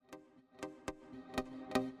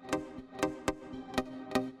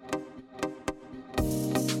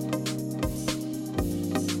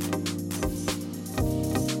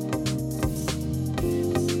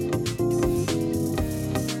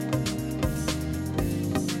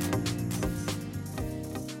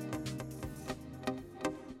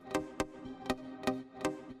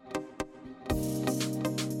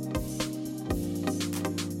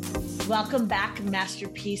Welcome back,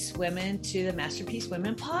 Masterpiece Women, to the Masterpiece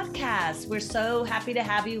Women podcast. We're so happy to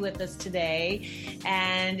have you with us today.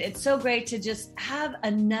 And it's so great to just have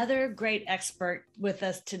another great expert with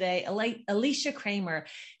us today, Alicia Cramer.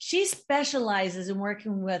 She specializes in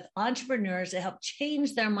working with entrepreneurs to help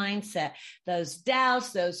change their mindset, those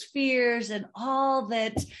doubts, those fears, and all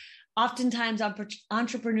that oftentimes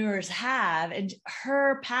entrepreneurs have, and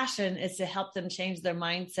her passion is to help them change their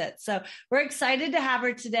mindset. So we're excited to have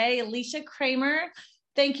her today. Alicia Cramer,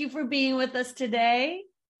 thank you for being with us today.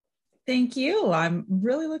 Thank you. I'm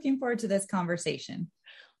really looking forward to this conversation.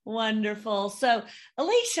 Wonderful. So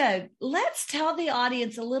Alicia, let's tell the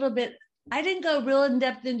audience a little bit. I didn't go real in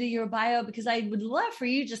depth into your bio because I would love for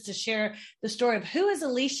you just to share the story of who is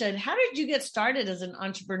Alicia and how did you get started as an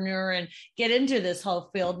entrepreneur and get into this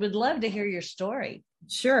whole field? We'd love to hear your story.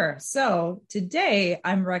 Sure. So today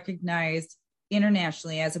I'm recognized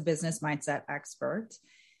internationally as a business mindset expert.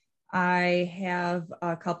 I have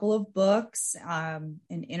a couple of books, an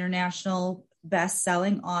international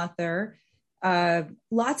best-selling author,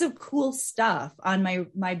 lots of cool stuff on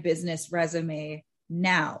my business resume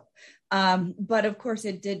now. But of course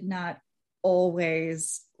it did not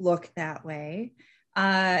always look that way.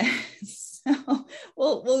 So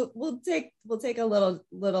we'll take a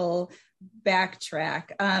little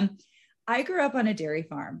backtrack. I grew up on a dairy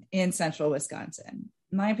farm in central Wisconsin.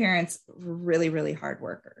 My parents were really, really hard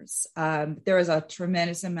workers. There was a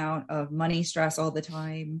tremendous amount of money stress all the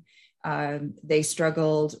time. They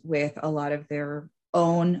struggled with a lot of their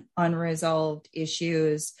own unresolved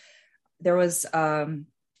issues. There was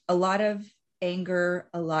a lot of anger,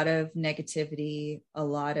 a lot of negativity, a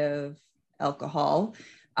lot of alcohol.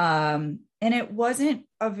 And it wasn't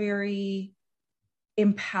a very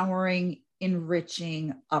empowering,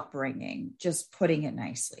 enriching upbringing, just putting it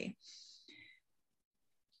nicely.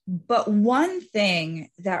 But one thing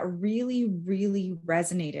that really, really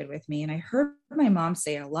resonated with me, and I heard my mom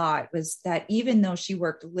say a lot, was that even though she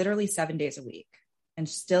worked literally 7 days a week and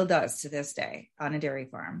still does to this day on a dairy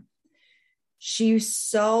farm, she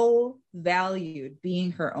so valued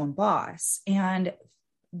being her own boss. And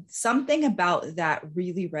something about that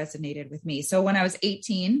really resonated with me. So when I was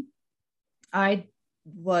 18, I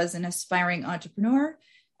was an aspiring entrepreneur,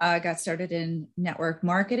 got started in network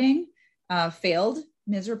marketing, failed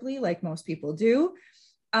miserably like most people do.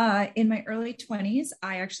 In my early 20s,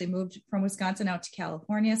 I actually moved from Wisconsin out to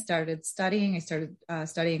California, started studying. I started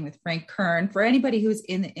studying with Frank Kern. For anybody who's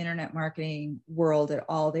in the internet marketing world at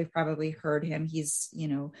all, they've probably heard him. He's,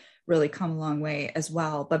 really come a long way as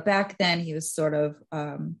well. But back then he was sort of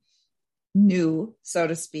new, so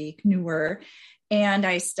to speak, newer. And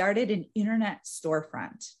I started an internet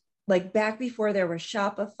storefront, like back before there was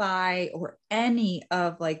Shopify or any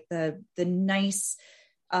of like the nice,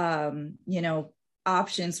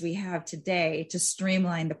 options we have today to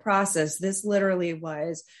streamline the process. This literally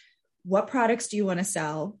was, what products do you want to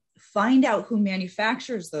sell? Find out who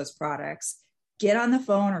manufactures those products, get on the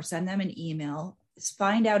phone or send them an email,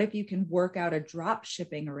 find out if you can work out a drop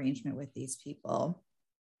shipping arrangement with these people.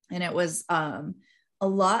 And it was a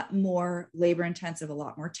lot more labor intensive, a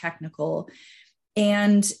lot more technical.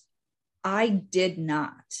 And I did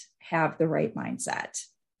not have the right mindset.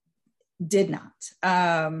 Did not.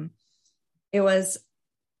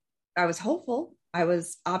 I was hopeful, I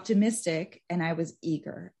was optimistic, and I was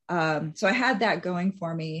eager. So I had that going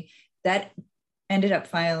for me. That I ended up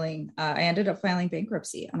filing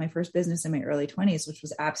bankruptcy on my first business in my early 20s, which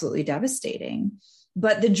was absolutely devastating.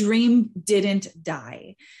 But the dream didn't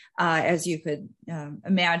die, as you could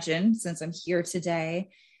imagine, since I'm here today.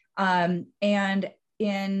 And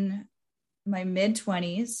in my mid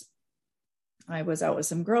 20s, I was out with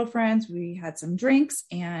some girlfriends. We had some drinks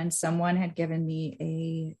and someone had given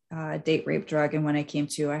me a date rape drug. And when I came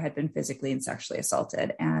to, I had been physically and sexually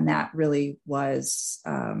assaulted. And that really was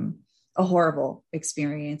a horrible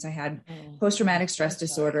experience. I had post-traumatic stress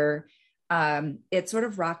disorder. It sort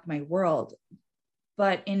of rocked my world.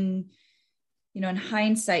 But in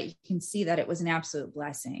hindsight, you can see that it was an absolute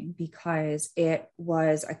blessing because it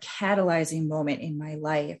was a catalyzing moment in my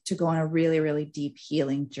life to go on a really, really deep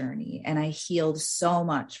healing journey. And I healed so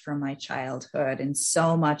much from my childhood and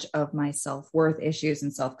so much of my self-worth issues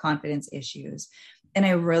and self-confidence issues. And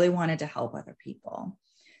I really wanted to help other people.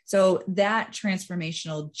 So that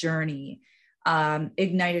transformational journey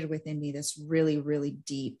ignited within me this really, really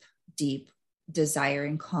deep, deep desire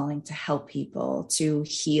and calling to help people to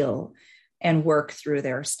heal and work through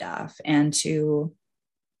their stuff and to,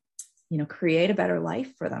 create a better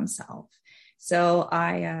life for themselves. So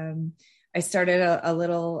I I started a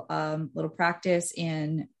little practice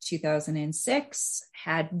in 2006,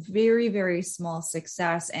 had very, very small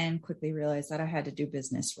success, and quickly realized that I had to do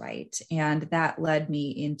business right. And that led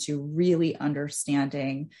me into really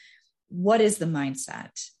understanding what is the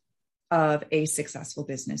mindset of a successful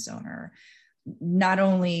business owner. Not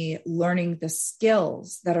only learning the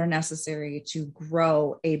skills that are necessary to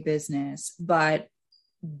grow a business, but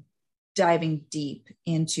diving deep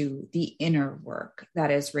into the inner work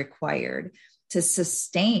that is required to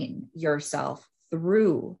sustain yourself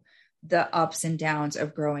through the ups and downs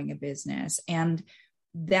of growing a business. And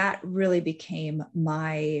that really became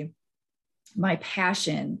my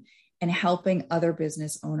passion in helping other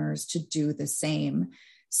business owners to do the same.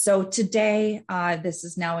 So today, this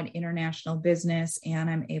is now an international business, and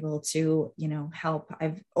I'm able to, help.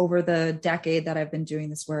 Over the decade that I've been doing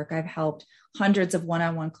this work, I've helped hundreds of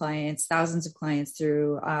one-on-one clients, thousands of clients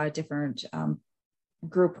through different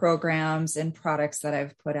group programs and products that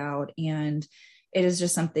I've put out. And it is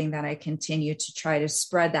just something that I continue to try to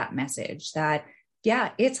spread that message that,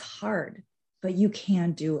 yeah, it's hard, but you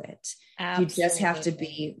can do it. Absolutely. You just have to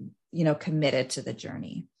be, committed to the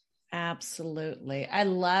journey. Absolutely. I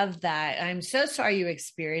love that. I'm so sorry you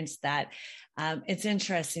experienced that. It's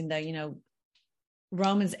interesting though,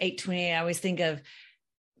 Romans 8:28, I always think of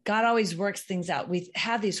God always works things out. We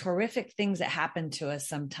have these horrific things that happen to us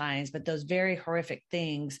sometimes, but those very horrific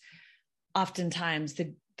things, oftentimes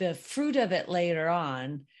the fruit of it later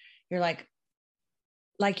on, you're like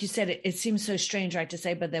you said, it seems so strange, right, to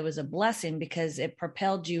say, but there was a blessing because it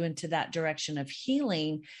propelled you into that direction of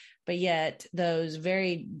healing. But yet those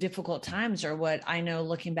very difficult times are what I know,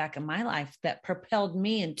 looking back in my life, that propelled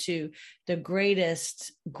me into the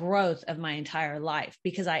greatest growth of my entire life,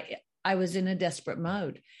 because I was in a desperate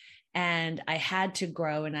mode and I had to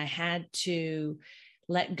grow and I had to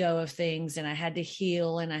let go of things and I had to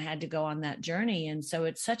heal and I had to go on that journey. And so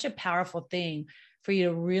it's such a powerful thing for you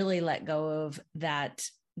to really let go of that,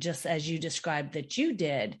 just as you described that you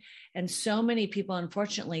did. And so many people,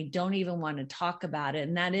 unfortunately, don't even want to talk about it.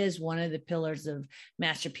 And that is one of the pillars of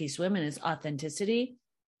Masterpiece Women, is authenticity,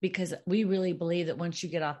 because we really believe that once you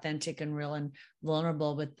get authentic and real and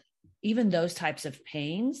vulnerable with even those types of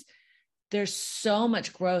pains, there's so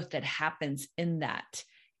much growth that happens in that,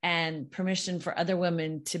 and permission for other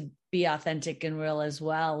women to be authentic and real as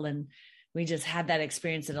well. And we just had that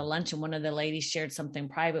experience at a lunch, and one of the ladies shared something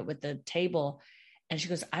private with the table. And she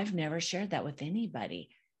goes, I've never shared that with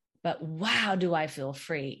anybody, but wow, do I feel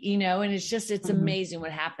free, and it's amazing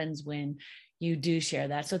what happens when you do share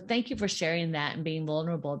that. So thank you for sharing that and being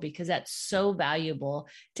vulnerable, because that's so valuable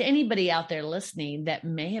to anybody out there listening that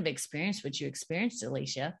may have experienced what you experienced,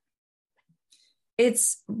 Alicia.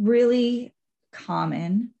 It's really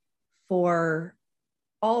common for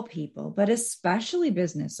all people, but especially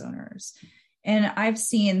business owners. And I've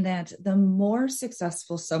seen that the more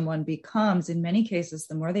successful someone becomes, in many cases,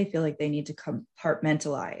 the more they feel like they need to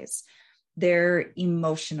compartmentalize their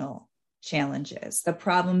emotional challenges, the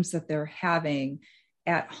problems that they're having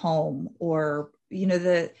at home, or,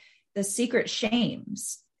 the secret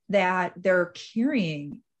shames that they're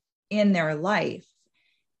carrying in their life.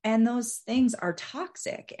 And those things are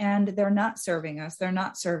toxic and they're not serving us. They're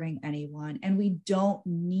not serving anyone. And we don't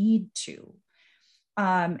need to.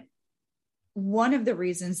 One of the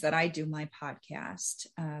reasons that I do my podcast,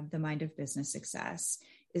 The Mind of Business Success,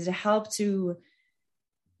 is to help to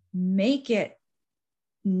make it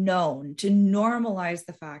known, to normalize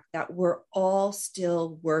the fact that we're all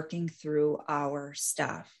still working through our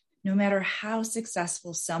stuff. No matter how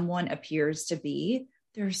successful someone appears to be,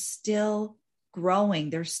 they're still growing.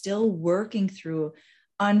 They're still working through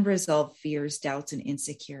unresolved fears, doubts, and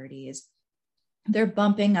insecurities. They're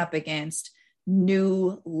bumping up against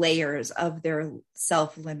new layers of their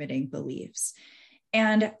self-limiting beliefs.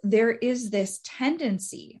 And there is this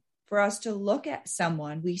tendency for us to look at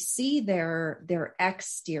someone, we see their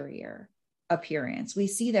exterior appearance, we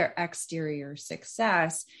see their exterior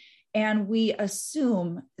success, and we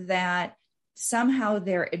assume that somehow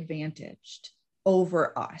they're advantaged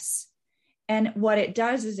over us. And what it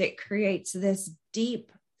does is it creates this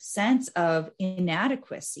deep sense of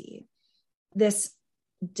inadequacy, this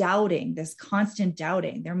doubting, this constant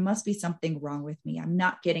doubting. There must be something wrong with me. I'm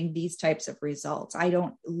not getting these types of results. I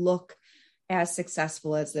don't look as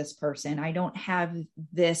successful as this person. I don't have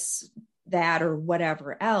this, that, or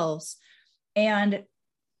whatever else. And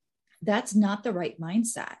that's not the right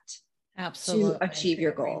mindset. Absolutely. To achieve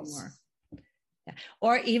your goals. Yeah.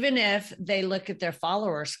 Or even if they look at their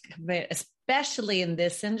followers, especially in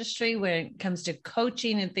this industry when it comes to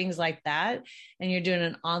coaching and things like that, and you're doing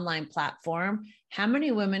an online platform, how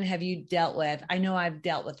many women have you dealt with? I know I've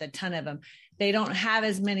dealt with a ton of them. They don't have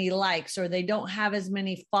as many likes or they don't have as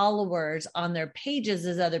many followers on their pages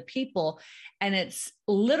as other people. And it's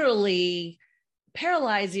literally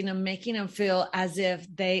paralyzing them, making them feel as if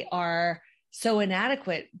they are so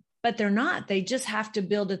inadequate, but they're not. They just have to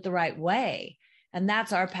build it the right way. And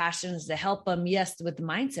that's our passion, is to help them, yes, with the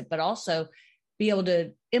mindset, but also be able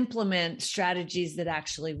to implement strategies that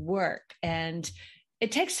actually work. And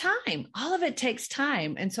it takes time. All of it takes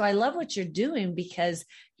time. And so I love what you're doing because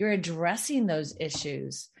you're addressing those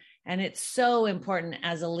issues. And it's so important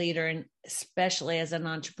as a leader, and especially as an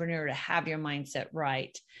entrepreneur, to have your mindset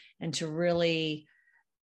right and to really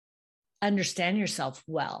understand yourself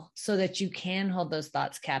well so that you can hold those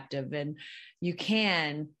thoughts captive and you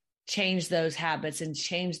can change those habits and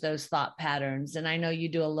change those thought patterns. And I know you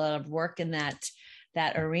do a lot of work in that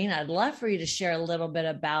arena. I'd love for you to share a little bit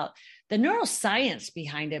about the neuroscience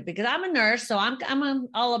behind it, because I'm a nurse. So I'm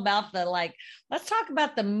all about let's talk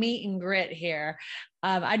about the meat and grit here.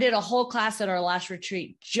 I did a whole class at our last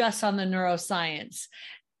retreat just on the neuroscience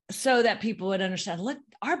so that people would understand, look,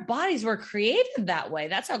 our bodies were created that way.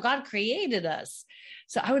 That's how God created us.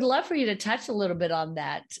 So I would love for you to touch a little bit on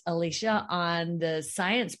that, Alicia, on the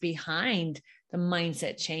science behind the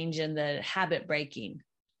mindset change and the habit breaking.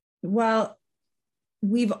 Well,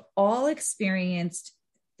 we've all experienced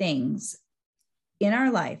things in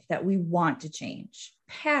our life that we want to change,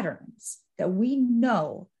 patterns that we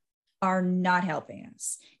know are not helping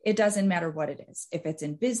us. It doesn't matter what it is. If it's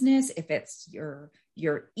in business, if it's your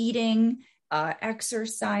eating,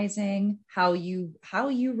 exercising, how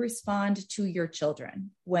you respond to your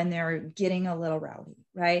children when they're getting a little rowdy,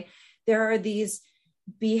 right? There are these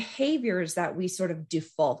behaviors that we sort of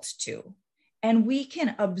default to, and we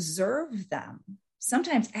can observe them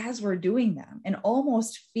sometimes as we're doing them and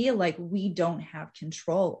almost feel like we don't have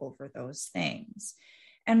control over those things.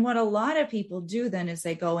 And what a lot of people do then is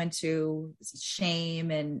they go into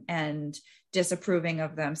shame and disapproving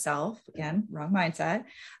of themselves. Again, wrong mindset.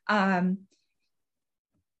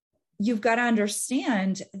 You've got to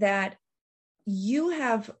understand that you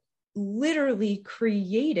have literally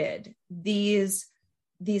created these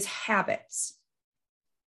habits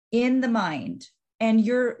in the mind, and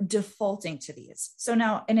you're defaulting to these. So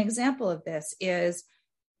now an example of this is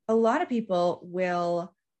a lot of people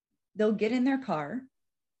they'll get in their car,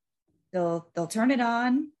 they'll turn it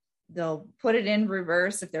on, they'll put it in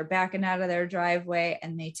reverse if they're backing out of their driveway,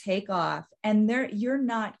 and they take off. And you're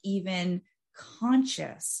not even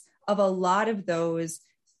conscious of a lot of those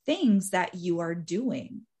things that you are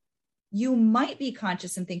doing. You might be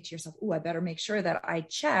conscious and think to yourself, oh, I better make sure that I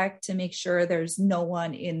check to make sure there's no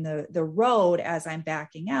one in the road as I'm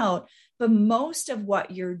backing out. But most of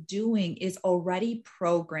what you're doing is already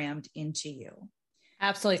programmed into you.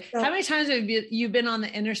 Absolutely. So, how many times have you been on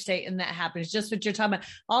the interstate and that happens? Just what you're talking about.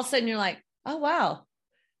 All of a sudden you're like, oh, wow.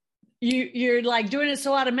 You're like doing it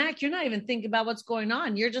so automatic. You're not even thinking about what's going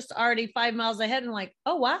on. You're just already 5 miles ahead and like,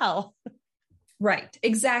 oh, wow. Right.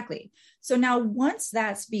 Exactly. So now once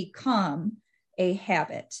that's become a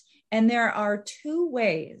habit, and there are two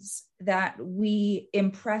ways that we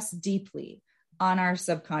impress deeply on our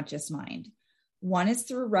subconscious mind. One is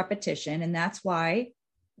through repetition. And that's why,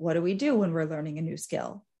 what do we do when we're learning a new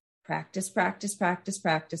skill? Practice, practice, practice,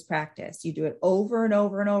 practice, practice. You do it over and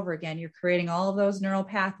over and over again. You're creating all of those neural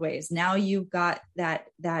pathways. Now you've got that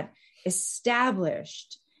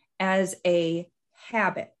established as a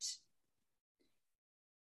habit.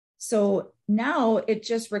 So now it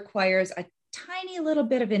just requires a tiny little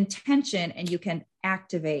bit of intention, and you can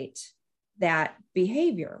activate that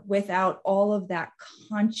behavior without all of that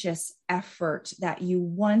conscious effort that you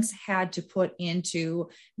once had to put into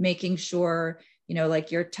making sure,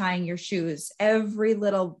 like you're tying your shoes. Every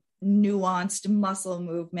little nuanced muscle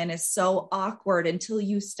movement is so awkward until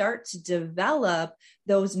you start to develop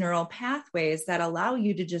those neural pathways that allow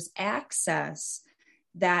you to just access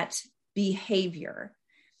that behavior.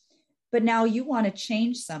 But now you want to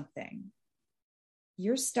change something.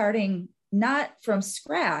 You're starting not from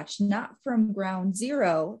scratch, not from ground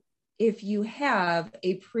zero, if you have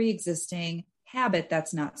a pre-existing habit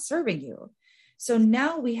that's not serving you. So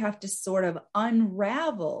now we have to sort of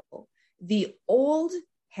unravel the old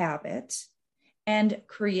habit and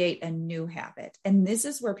create a new habit. And this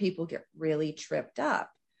is where people get really tripped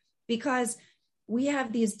up, because we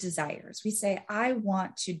have these desires. We say, I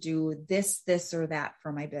want to do this, this, or that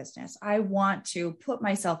for my business. I want to put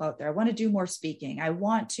myself out there. I want to do more speaking. I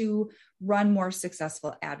want to run more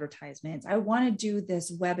successful advertisements. I want to do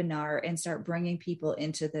this webinar and start bringing people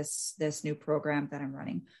into this new program that I'm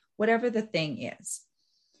running, whatever the thing is.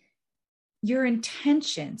 Your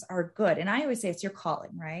intentions are good. And I always say it's your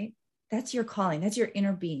calling, right? That's your calling. That's your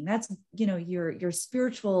inner being. That's, your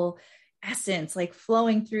spiritual essence, like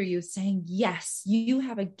flowing through you, saying, yes, you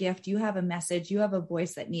have a gift, you have a message, you have a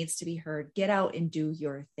voice that needs to be heard. Get out and do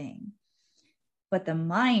your thing. But the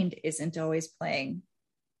mind isn't always playing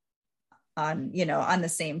on the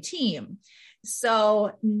same team.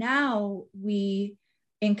 So now we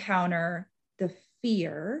encounter the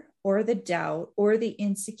fear or the doubt or the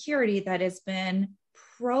insecurity that has been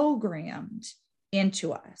programmed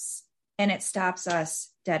into us, and it stops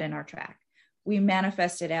us dead in our track. We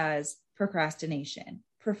manifest it as procrastination,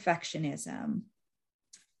 perfectionism,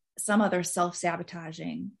 some other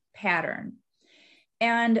self-sabotaging pattern.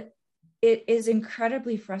 And it is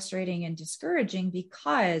incredibly frustrating and discouraging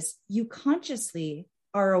because you consciously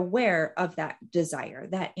are aware of that desire,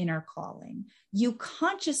 that inner calling. You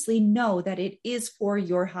consciously know that it is for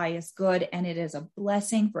your highest good and it is a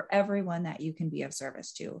blessing for everyone that you can be of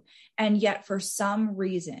service to. And yet, for some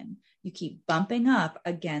reason, you keep bumping up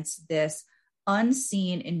against this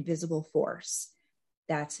unseen, invisible force.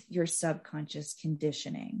 That's your subconscious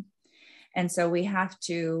conditioning. And so we have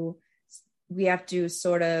to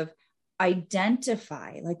sort of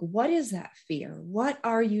identify, like, what is that fear? What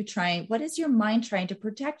is your mind trying to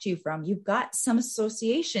protect you from? You've got some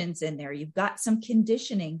associations in there. You've got some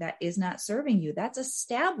conditioning that is not serving you. That's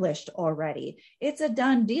established already. It's a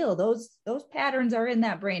done deal. Those patterns are in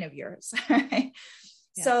that brain of yours. Right?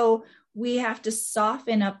 Yeah. So we have to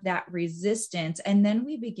soften up that resistance, and then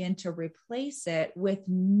we begin to replace it with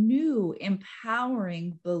new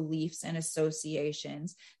empowering beliefs and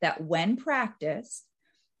associations that, when practiced,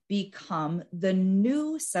 become the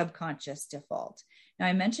new subconscious default. Now,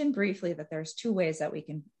 I mentioned briefly that there's two ways that we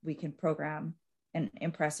can program and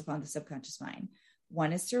impress upon the subconscious mind.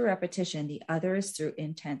 One is through repetition. The other is through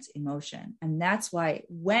intense emotion. And that's why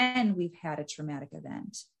when we've had a traumatic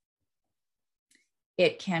event,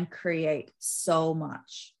 it can create so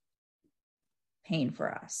much pain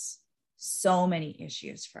for us, so many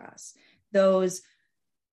issues for us. Those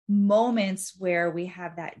moments where we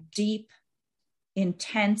have that deep,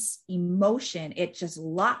 intense emotion, it just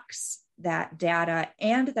locks that data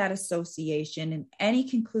and that association and any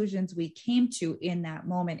conclusions we came to in that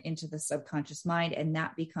moment into the subconscious mind. And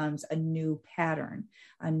that becomes a new pattern,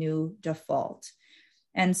 a new default.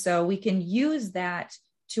 And so we can use that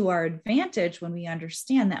to our advantage when we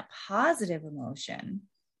understand that positive emotion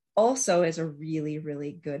also is a really,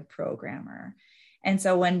 really good programmer. And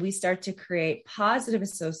so when we start to create positive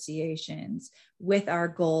associations with our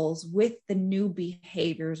goals, with the new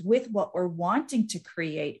behaviors, with what we're wanting to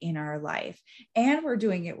create in our life, and we're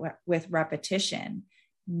doing it with repetition,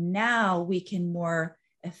 now we can more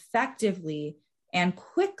effectively and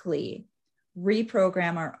quickly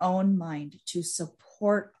reprogram our own mind to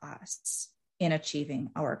support us in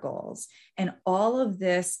achieving our goals. And all of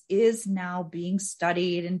this is now being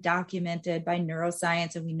studied and documented by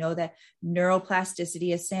neuroscience. And we know that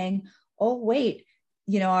neuroplasticity is saying, oh, wait,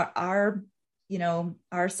 our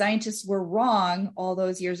scientists were wrong all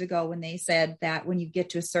those years ago when they said that when you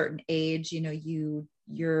get to a certain age,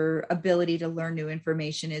 your ability to learn new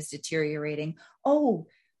information is deteriorating. Oh,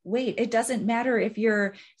 wait, it doesn't matter if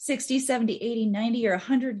you're 60, 70, 80, 90, or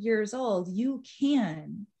 100 years old, you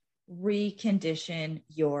can recondition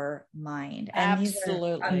your mind. And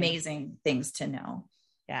Absolutely. These are amazing things to know.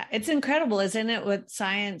 Yeah, it's incredible, isn't it? What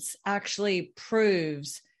science actually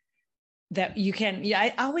proves that you can. Yeah,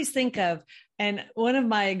 I always think of, and one of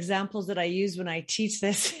my examples that I use when I teach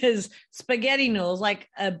this is spaghetti noodles, like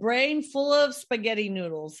a brain full of spaghetti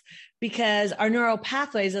noodles, because our neural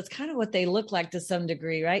pathways, that's kind of what they look like to some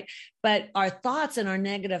degree, right? But our thoughts and our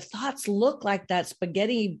negative thoughts look like that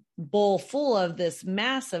spaghetti bowl full of this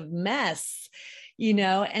massive mess,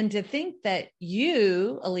 and to think that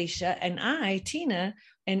you, Alicia, and I, Tina,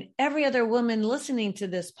 and every other woman listening to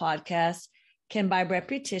this podcast can, by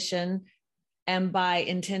repetition and by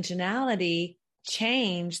intentionality,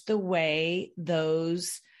 change the way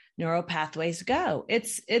those neural pathways go.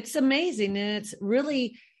 It's amazing. And it's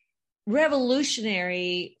really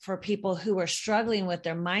revolutionary for people who are struggling with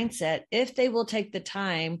their mindset if they will take the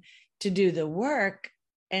time to do the work,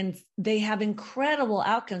 and they have incredible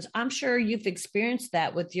outcomes. I'm sure you've experienced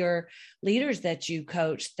that with your leaders that you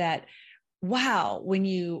coach, that wow, when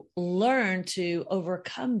you learn to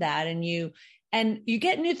overcome that and you And you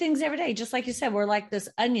get new things every day. Just like you said, we're like this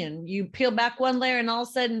onion. You peel back one layer and all of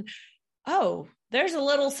a sudden, oh, there's a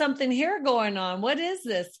little something here going on. What is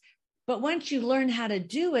this? But once you learn how to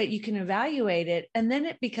do it, you can evaluate it. And then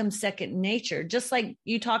it becomes second nature, just like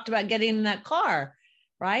you talked about getting in that car,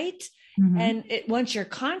 right? And once you're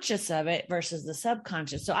conscious of it versus the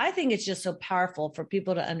subconscious. So I think it's just so powerful for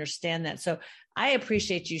people to understand that. So I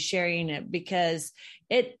appreciate you sharing it, because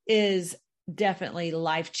it is definitely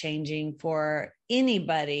life-changing for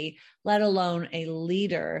anybody, let alone a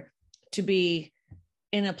leader, to be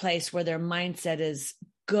in a place where their mindset is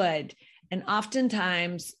good. And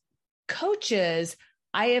oftentimes coaches,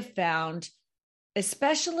 I have found,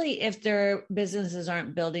 especially if their businesses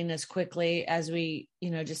aren't building as quickly as we,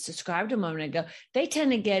 just described a moment ago, they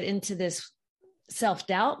tend to get into this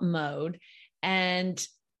self-doubt mode. And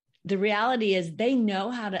the reality is they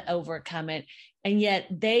know how to overcome it. And yet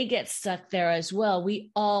they get stuck there as well.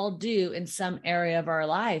 We all do in some area of our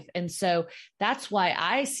life. And so that's why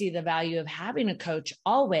I see the value of having a coach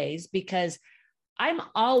always, because I'm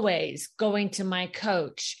always going to my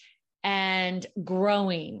coach and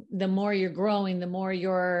growing. The more you're growing, the more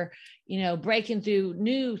you're, breaking through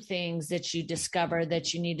new things that you discover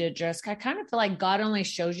that you need to address. I kind of feel like God only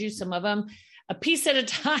shows you some of them a piece at a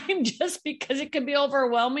time, just because it can be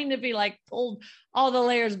overwhelming to be like pulled all the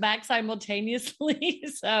layers back simultaneously.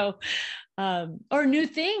 So, or new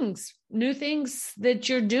things that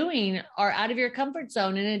you're doing are out of your comfort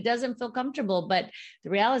zone and it doesn't feel comfortable. But the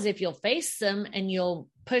reality is, if you'll face them and you'll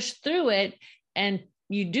push through it and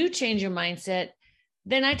you do change your mindset,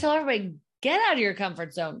 then I tell everybody, get out of your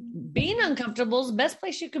comfort zone. Being uncomfortable is the best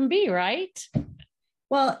place you can be, right?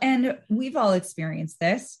 Well, and we've all experienced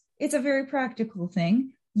this. It's a very practical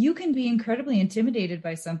thing. You can be incredibly intimidated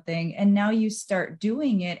by something, and now you start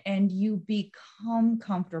doing it and you become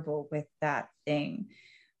comfortable with that thing.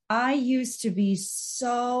 I used to be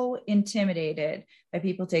so intimidated by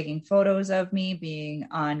people taking photos of me, being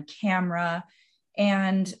on camera.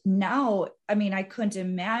 And now, I couldn't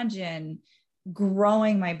imagine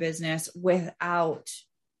growing my business without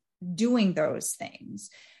doing those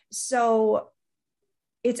things. So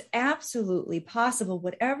it's absolutely possible,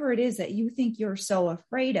 whatever it is that you think you're so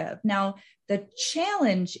afraid of. Now, the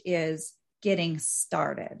challenge is getting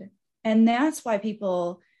started. And that's why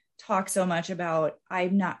people talk so much about,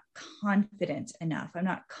 I'm not confident enough. I'm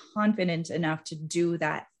not confident enough to do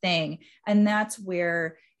that thing. And that's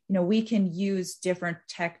where, we can use different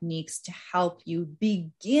techniques to help you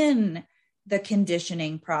begin the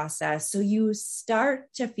conditioning process. So you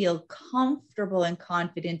start to feel comfortable and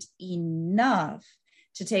confident enough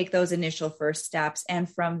to take those initial first steps.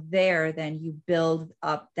 And from there, then you build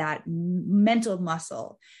up that mental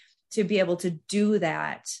muscle to be able to do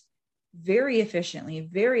that very efficiently,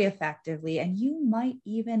 very effectively, and you might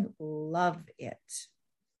even love it.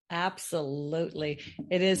 Absolutely.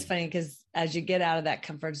 It is funny because as you get out of that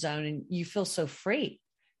comfort zone and you feel so free,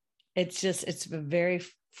 it's a very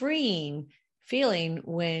freeing feeling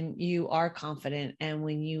when you are confident and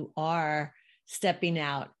when you are stepping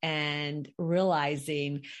out and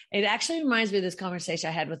realizing. It actually reminds me of this conversation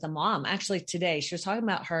I had with a mom actually today. She was talking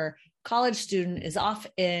about her college student is off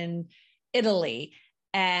in Italy,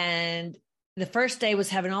 and the first day was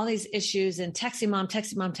having all these issues and texting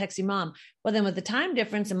mom. Well, then with the time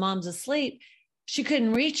difference and mom's asleep, she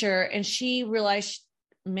couldn't reach her. And she realized,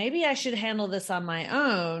 maybe I should handle this on my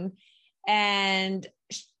own. And,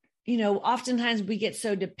 oftentimes we get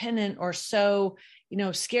so dependent or so,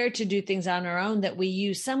 scared to do things on our own that we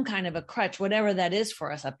use some kind of a crutch, whatever that is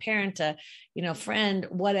for us, a parent, a, friend,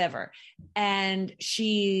 whatever. And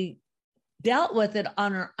she dealt with it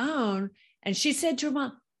on her own. And she said to her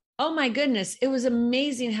mom, oh my goodness, it was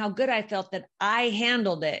amazing how good I felt that I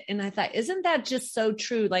handled it. And I thought, isn't that just so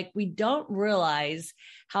true? Like, we don't realize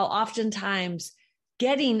how oftentimes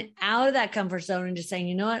getting out of that comfort zone and just saying,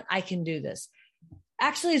 you know what, I can do this,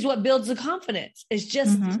 actually is what builds the confidence. Is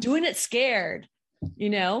just doing it scared,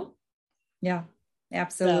 Yeah,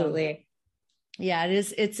 absolutely. So, yeah, it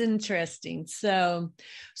is. It's interesting. So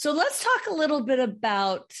let's talk a little bit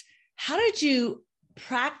about, how did you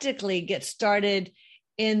practically get started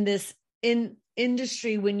in this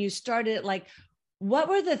industry when you started? Like, what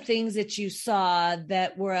were the things that you saw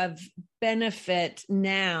that were of benefit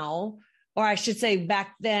now, or I should say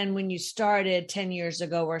back then when you started 10 years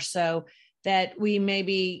ago or so, that we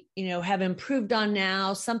maybe, have improved on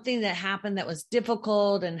now, something that happened that was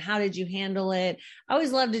difficult, and how did you handle it? I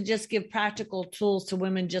always love to just give practical tools to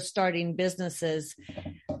women just starting businesses.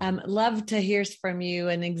 Love to hear from you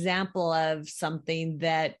an example of something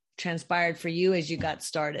that transpired for you as you got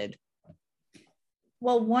started.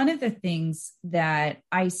 Well, one of the things that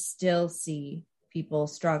I still see people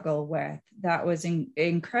struggle with that was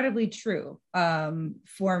incredibly true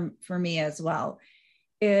for me as well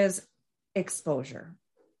is exposure.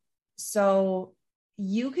 So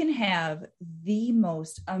you can have the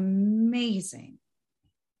most amazing,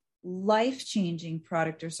 life-changing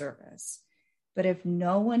product or service, but if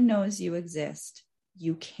no one knows you exist,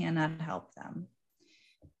 you cannot help them.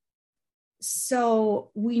 So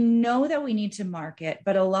we know that we need to market,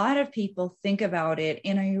 but a lot of people think about it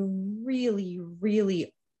in a really,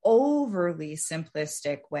 really overly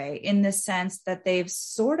simplistic way, in the sense that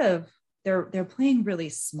they're playing really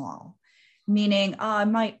small, meaning, I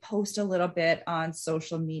might post a little bit on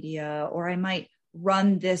social media, or I might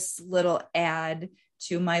run this little ad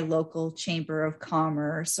to my local chamber of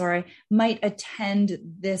commerce, or I might attend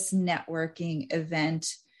this networking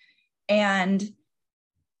event. And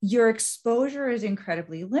your exposure is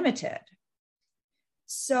incredibly limited.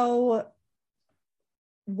 So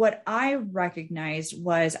what I recognized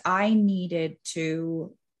was I needed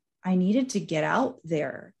to get out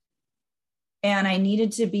there, and I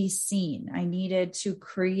needed to be seen. I needed to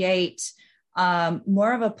create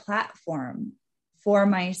more of a platform for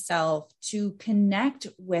myself to connect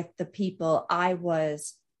with the people I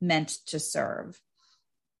was meant to serve.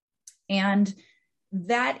 And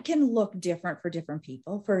that can look different for different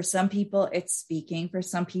people. For some people, it's speaking. For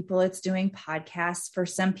some people, it's doing podcasts. For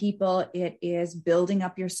some people, it is building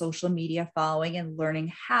up your social media following and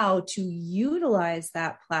learning how to utilize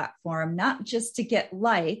that platform, not just to get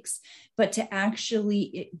likes, but to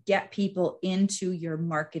actually get people into your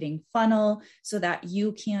marketing funnel so that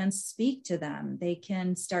you can speak to them. They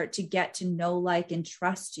can start to get to know, like, and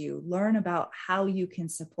trust you, learn about how you can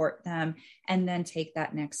support them, and then take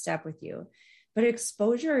that next step with you. But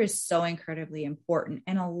exposure is so incredibly important.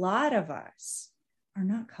 And a lot of us are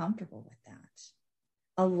not comfortable with that.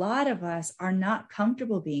 A lot of us are not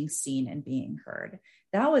comfortable being seen and being heard.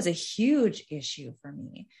 That was a huge issue for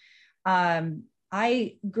me.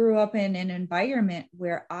 I grew up in an environment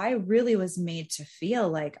where I really was made to feel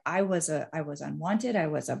like I was unwanted. I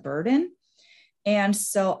was a burden. And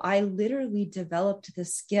so I literally developed the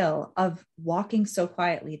skill of walking so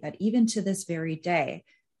quietly that even to this very day,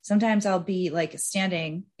 sometimes I'll be like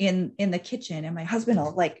standing in the kitchen and my husband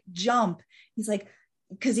will like jump. He's like,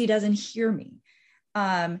 because he doesn't hear me.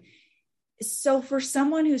 So for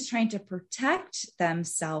someone who's trying to protect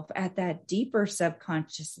themselves at that deeper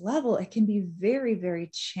subconscious level, it can be very, very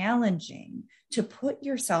challenging to put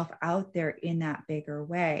yourself out there in that bigger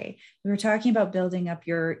way. We were talking about building up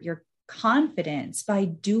your confidence by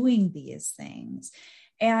doing these things.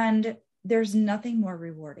 And there's nothing more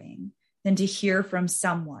rewarding than to hear from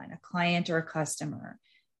someone, a client or a customer,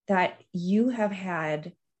 that you have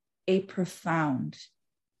had a profound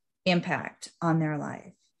impact on their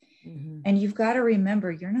life. Mm-hmm. And you've got to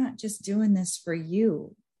remember, you're not just doing this for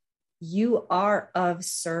you. You are of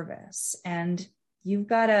service, and you've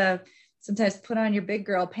got to sometimes put on your big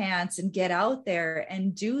girl pants and get out there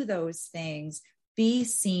and do those things. Be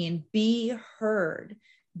seen, be heard.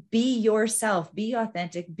 Be yourself, be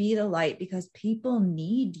authentic, be the light, because people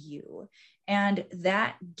need you. And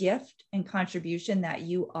that gift and contribution that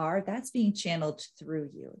you are, that's being channeled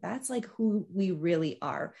through you. That's like who we really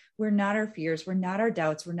are. We're not our fears. We're not our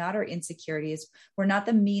doubts. We're not our insecurities. We're not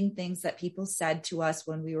the mean things that people said to us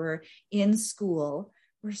when we were in school.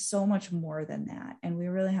 We're so much more than that. And we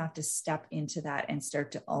really have to step into that and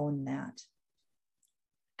start to own that.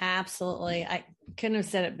 Absolutely. I couldn't have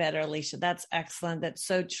said it better, Alicia. That's excellent. That's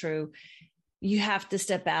so true. You have to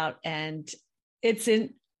step out, and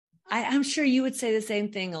I'm sure you would say the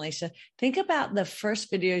same thing, Alicia. Think about the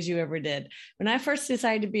first videos you ever did. When I first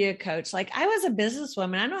decided to be a coach, like, I was a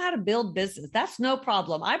businesswoman. I know how to build business. That's no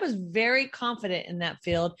problem. I was very confident in that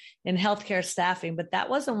field in healthcare staffing, but that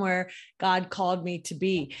wasn't where God called me to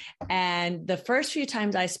be. And the first few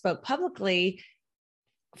times I spoke publicly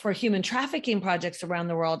for human trafficking projects around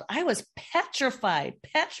the world, I was petrified,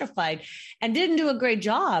 and didn't do a great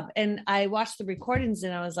job. And I watched the recordings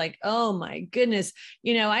and I was like, oh my goodness,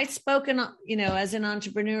 I'd spoken, as an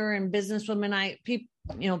entrepreneur and businesswoman,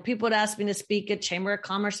 people would ask me to speak at Chamber of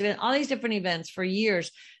Commerce event, all these different events for years,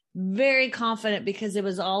 very confident because it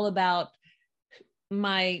was all about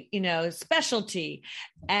my, specialty.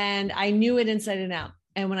 And I knew it inside and out.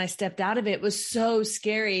 And when I stepped out of it, it was so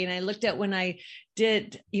scary. And I looked at when I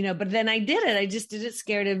did, but then I did it. I just did it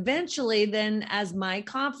scared. Eventually, then as my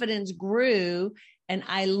confidence grew and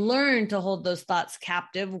I learned to hold those thoughts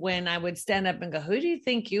captive when I would stand up and go, who do you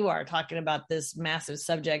think you are talking about this massive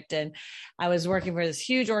subject? And I was working for this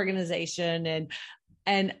huge organization,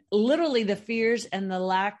 and literally the fears and the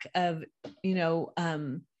lack of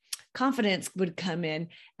confidence would come in.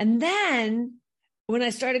 And then when I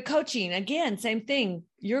started coaching, again, same thing.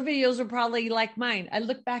 Your videos are probably like mine. I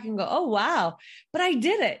look back and go, oh, wow, but I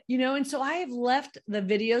did it, and so I have left the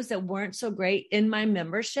videos that weren't so great in my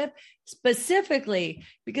membership specifically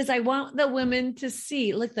because I want the women to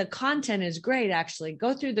see, look, the content is great. Actually,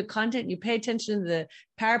 go through the content. You pay attention to the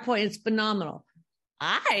PowerPoint. It's phenomenal.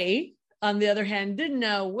 I, on the other hand, didn't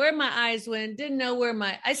know where my eyes went, didn't know where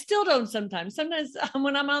I still don't sometimes. Sometimes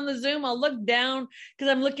when I'm on the Zoom, I'll look down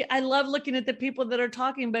because I love looking at the people that are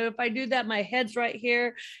talking. But if I do that, my head's right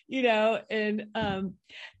here, and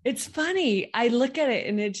it's funny. I look at it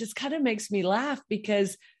and it just kind of makes me laugh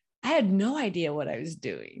because I had no idea what I was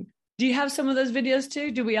doing. Do you have some of those videos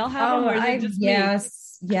too? Do we all have them? Or is it just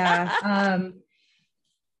yes. Me? Yeah.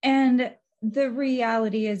 And the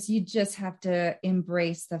reality is you just have to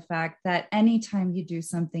embrace the fact that anytime you do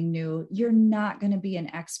something new, you're not going to be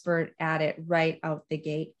an expert at it right out the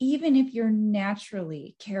gate. Even if you're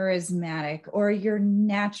naturally charismatic or you're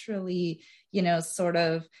naturally, sort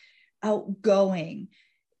of outgoing,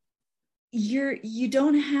 you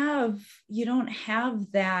don't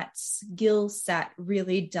have that skill set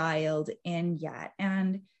really dialed in yet.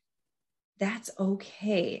 And that's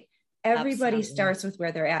okay. Everybody Absolutely. Starts with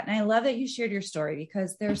where they're at. And I love that you shared your story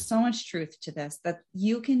because there's so much truth to this, that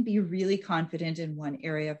you can be really confident in one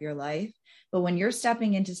area of your life, but when you're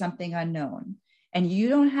stepping into something unknown and you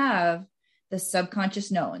don't have the subconscious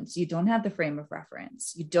knowns, you don't have the frame of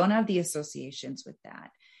reference, you don't have the associations with that,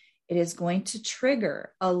 it is going to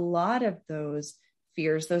trigger a lot of those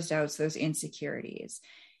fears, those doubts, those insecurities.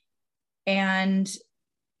 And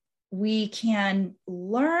we can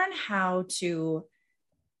learn how to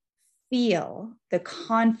feel the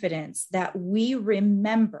confidence that we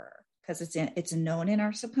remember, because it's known in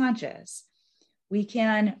our subconscious. We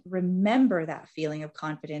can remember that feeling of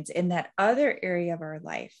confidence in that other area of our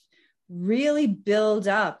life, really build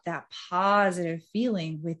up that positive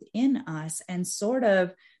feeling within us and sort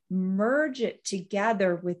of merge it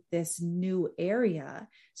together with this new area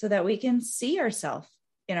so that we can see ourselves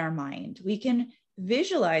in our mind. We can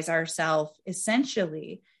visualize ourselves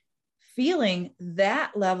essentially feeling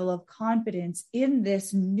that level of confidence in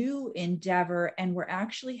this new endeavor. And we're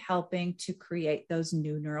actually helping to create those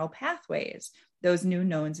new neural pathways, those new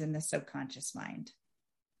knowns in the subconscious mind.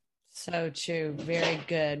 So true. Very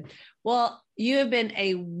good. Well, you have been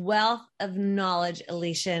a wealth of knowledge,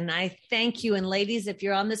 Alicia, and I thank you. And ladies, if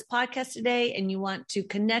you're on this podcast today and you want to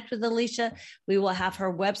connect with Alicia, we will have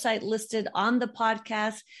her website listed on the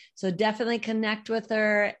podcast. So definitely connect with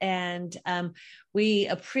her. And we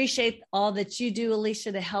appreciate all that you do,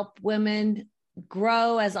 Alicia, to help women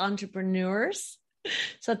grow as entrepreneurs.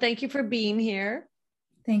 So thank you for being here.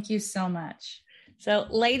 Thank you so much. So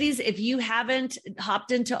ladies, if you haven't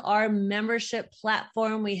hopped into our membership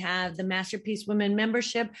platform, we have the Masterpiece Women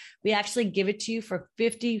membership. We actually give it to you for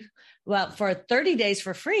 30 days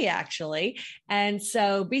for free, actually. And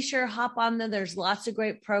so be sure to hop on there. There's lots of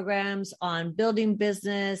great programs on building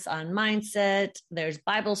business, on mindset. There's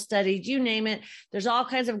Bible studies, you name it. There's all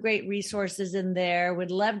kinds of great resources in there.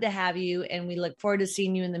 We'd love to have you. And we look forward to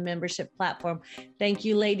seeing you in the membership platform. Thank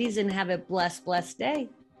you, ladies, and have a blessed day.